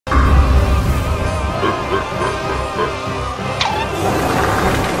Ew!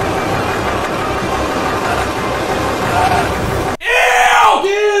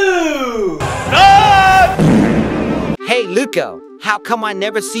 Hey, Luco, how come I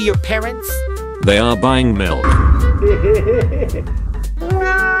never see your parents? They are buying milk.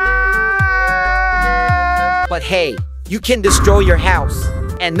 But hey, you can destroy your house,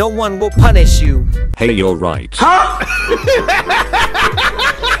 and no one will punish you. Hey, you're right. Huh?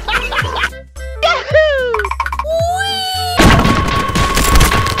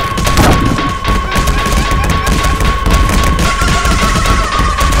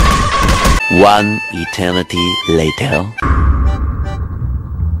 One eternity later.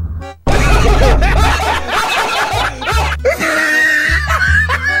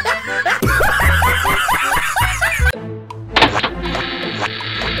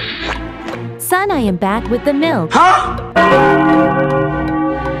 Son, I am back with the milk. Huh?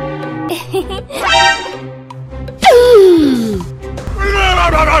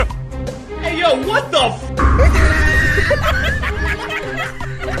 Hey, yo, what the f?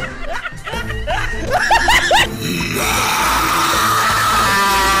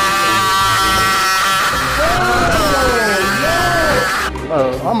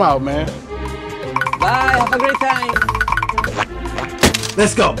 I'm out, man. Bye, have a great time.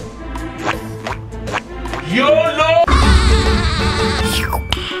 Let's go. YOLO!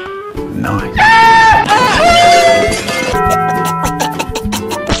 Nice.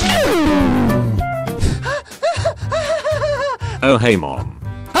 Oh, hey, Mom.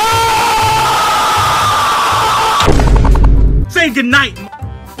 Say goodnight.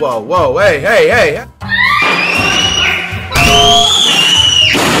 Whoa, whoa, hey, hey, hey.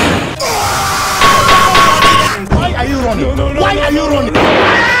 Why are you running? No, why are you running?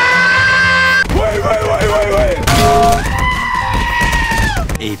 Wait.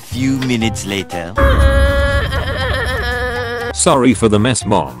 A few minutes later. Sorry for the mess,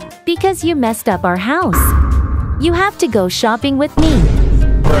 Mom. Because you messed up our house. You have to go shopping with me.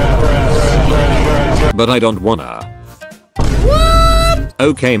 But I don't wanna. What?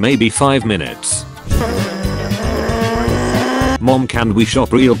 Okay, maybe 5 minutes. Mom, can we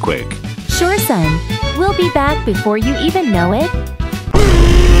shop real quick? Sure, son. We'll be back before you even know it.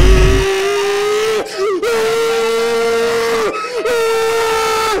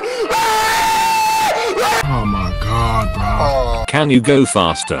 Oh my God, bro. Can you go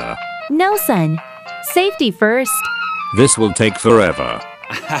faster? No, son. Safety first. This will take forever.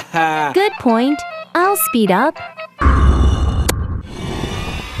 Good point. I'll speed up.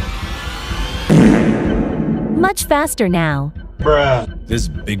 Much faster now. Bruh. This is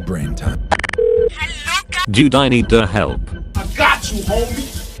big brain time. Dude, I need the help. I got you,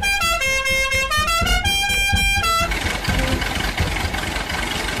 homie.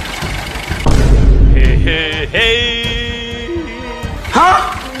 Hey.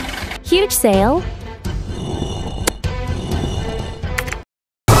 Huh? Huge sale.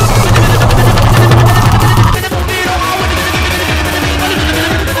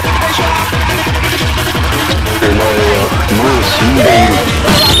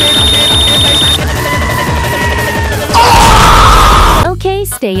 Okay,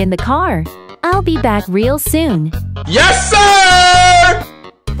 stay in the car. I'll be back real soon. Yes, sir!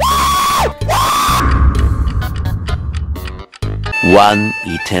 One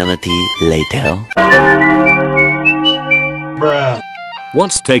eternity later. Bruh.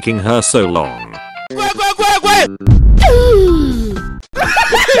 What's taking her so long?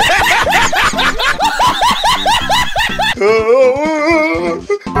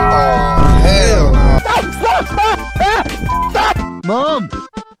 Mom!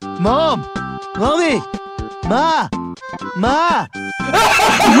 Mom! Mommy! Ma! Ma!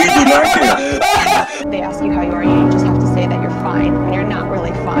 We do not care. They ask you how you are, you just have to say that you're fine when you're not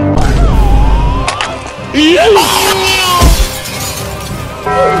really fine.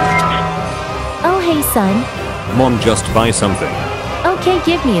 Oh, hey, son. Mom, just buy something. Okay,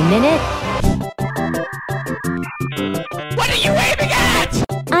 give me a minute. What are you aiming at?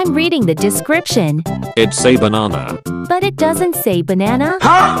 I'm reading the description, It's a banana. but it doesn't say banana.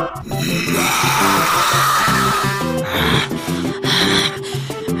 Huh?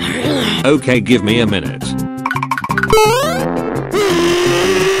 Okay, give me a minute.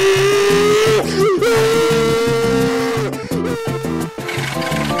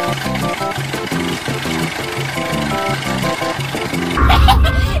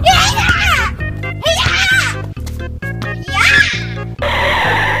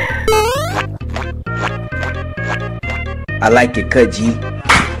 I like it, cut G.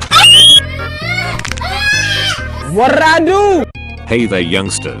 What'd I do? Hey there,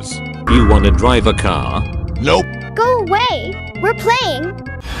 youngsters. You wanna drive a car? Nope. Go away. We're playing.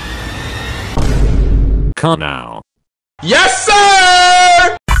 Car now. Yes,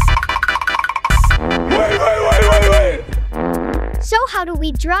 sir! Wait. So how do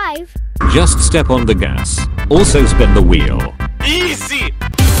we drive? Just step on the gas. Also spin the wheel. Easy!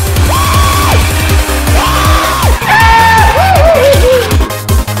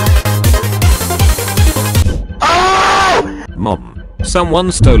 Mom,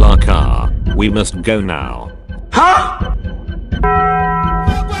 someone stole our car. We must go now. Huh?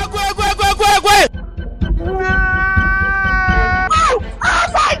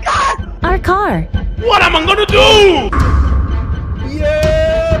 Our car. What am I gonna do?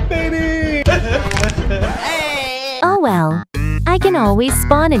 Yeah, baby. Oh well. I can always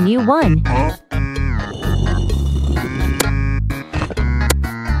spawn a new one.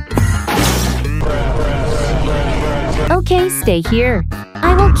 Okay, stay here.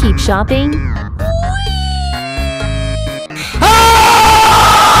 I will keep shopping.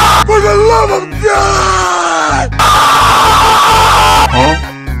 For the love of God! Huh?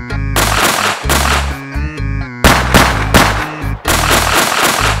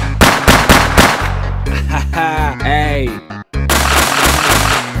 Hey.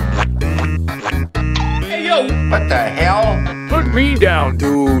 Hey, yo! What the hell? Put me down,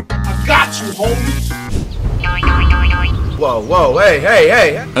 dude. I got you, homie. Whoa,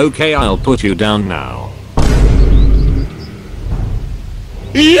 hey. Okay, I'll put you down now.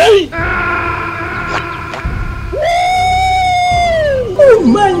 Oh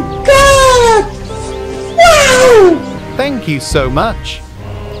my God! Wow! Thank you so much.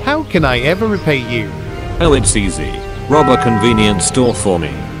 How can I ever repay you? Oh, it's easy. Rob a convenience store for me.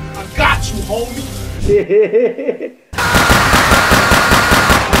 I got you, homie.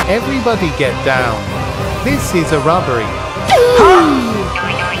 Everybody get down. This is a robbery.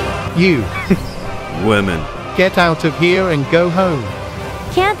 You. Women. Get out of here and go home.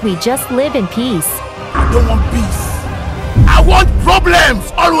 Can't we just live in peace? I don't want peace. I want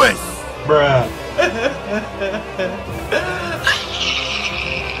problems, always. Bruh.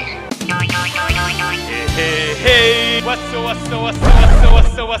 Hey. What's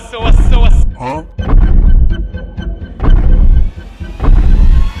Huh?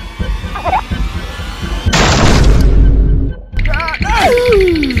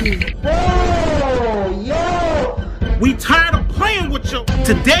 We tired of playing with you.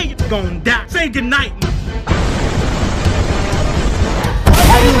 Today it's gonna die. Say goodnight.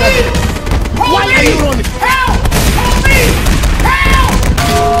 Why are you on it? Help!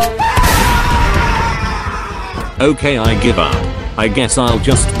 Okay, I give up. I guess I'll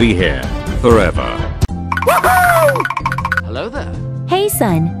just be here forever. Hello there. Hey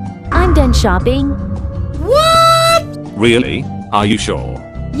son, I'm done shopping. What? Really? Are you sure?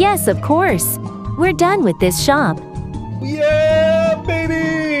 Yes, of course. We're done with this shop. Yeah,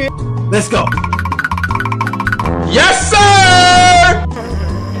 baby. Let's go. Yes, sir!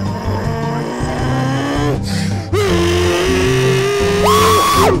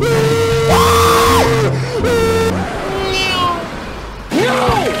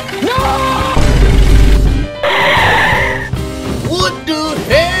 What the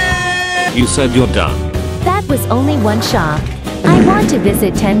hell? You said you're done. That was only one shop. I want to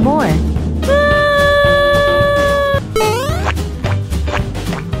visit 10 more.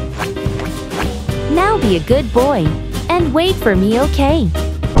 Now be a good boy and wait for me, okay?